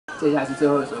接下来是最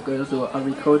后一首歌，叫做《A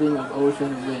Recoding of Ocean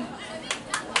Wind》。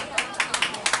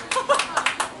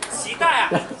期待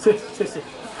啊！谢谢。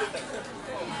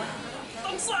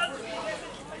东山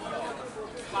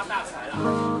发大财了！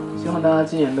希望大家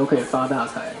今年都可以发大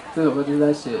财。这首歌就是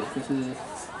在写，就是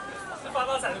发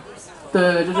大财的故事。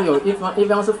对，就是有一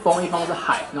方是风，一方是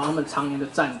海，然后他们常年的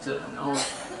战争，然后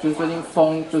就是最近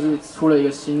风就是出了一个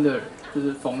新的，就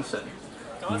是风神。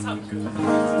赶快唱。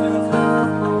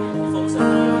风神。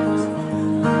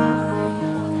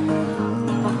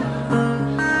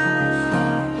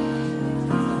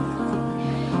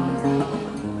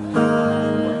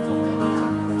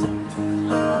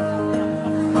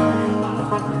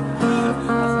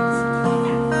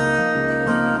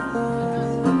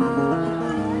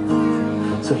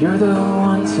So you're the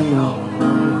one to know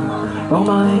all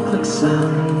my clicks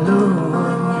and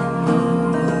loops,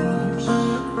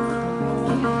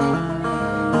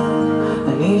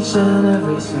 and each and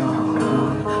every song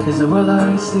is a will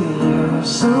I see you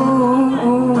soon.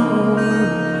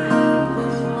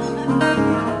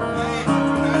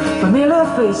 Familiar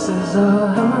faces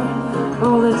are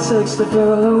all it takes to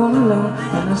feel alone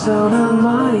in the sound of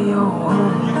my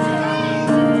own.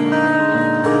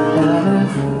 And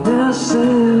if this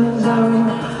is how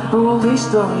all these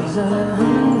stories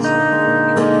end,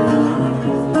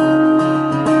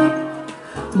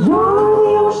 you're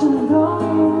the ocean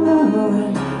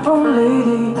going, oh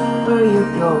lady, where you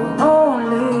go, oh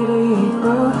lady,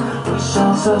 we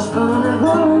shall search for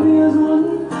never be as one,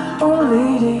 oh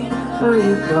lady, where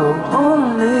you go, oh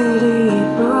lady,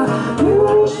 you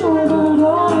ain't sure but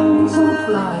I to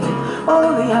fly,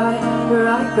 only high, here I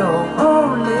go,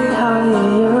 only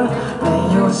higher.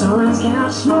 Your torrents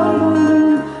catch my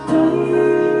wind.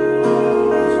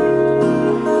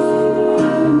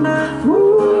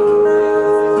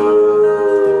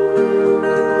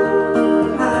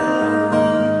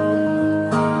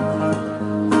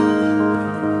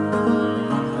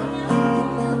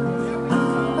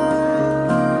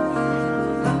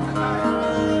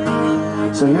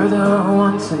 So you're the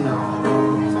one to know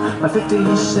my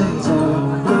 50 shades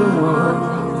of blue.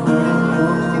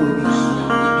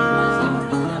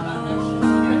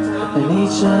 And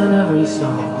each and every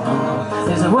song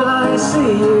is a will I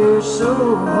see you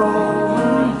soon.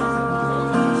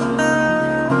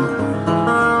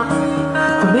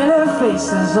 Familiar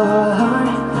faces are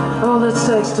all it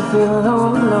takes to feel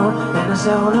alone in the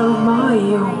sound of my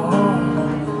own.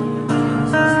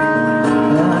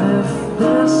 And if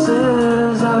this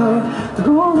is how the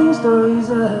golden stories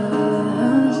end,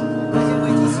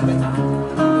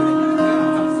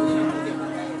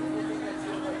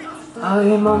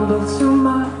 I mumble too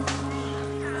much,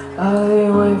 I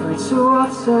waver too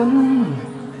often,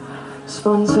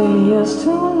 spontaneous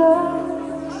too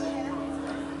late.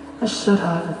 I should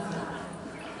have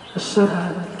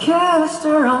kissed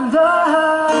her on the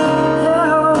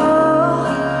hill.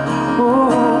 Oh,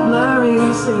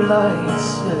 blurry city lights,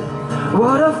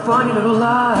 what a funny little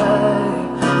lie.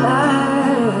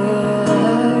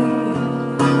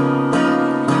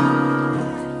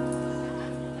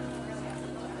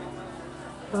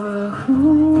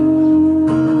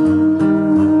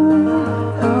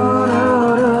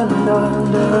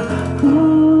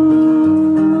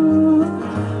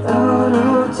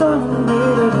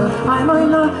 I might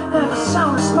not have the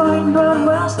soundest mind, but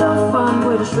we'll still find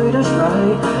with the straightest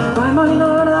right. I might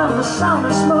not have the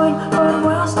soundest mind, but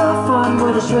we'll still find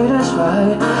with the straightest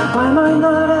right. I might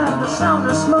not have the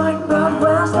soundest mind, but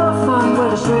we'll still find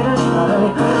with the straightest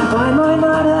right. I might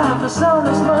not have the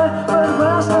soundest mind, but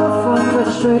we'll still find with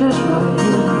the straightest right.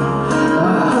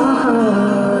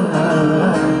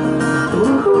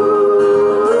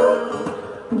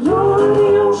 You're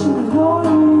the ocean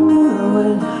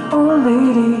going, oh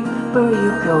lady, where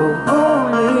you go, oh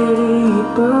lady,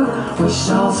 but we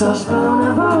shall touch but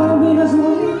never be as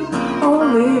one. Oh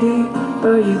lady,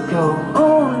 where you go,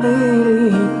 oh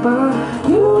lady, but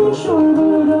you ain't sure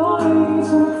but I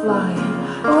to fly.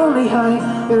 Only high,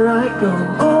 here I go,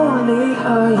 only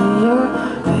higher.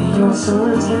 May your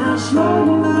torrents catch my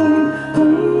wind.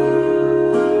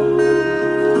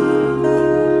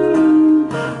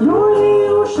 You're the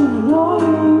ocean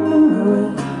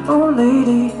going, oh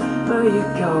lady, where you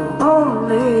go, oh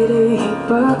lady,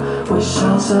 but we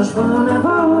shall search for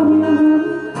never be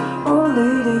alone. Oh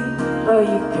lady, where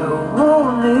you go, oh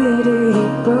lady,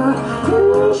 but you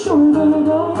ain't sure that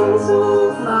I to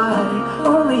fly.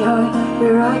 Only high,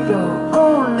 here I go,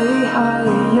 only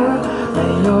higher.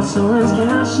 May your torrents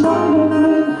catch my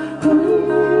wind.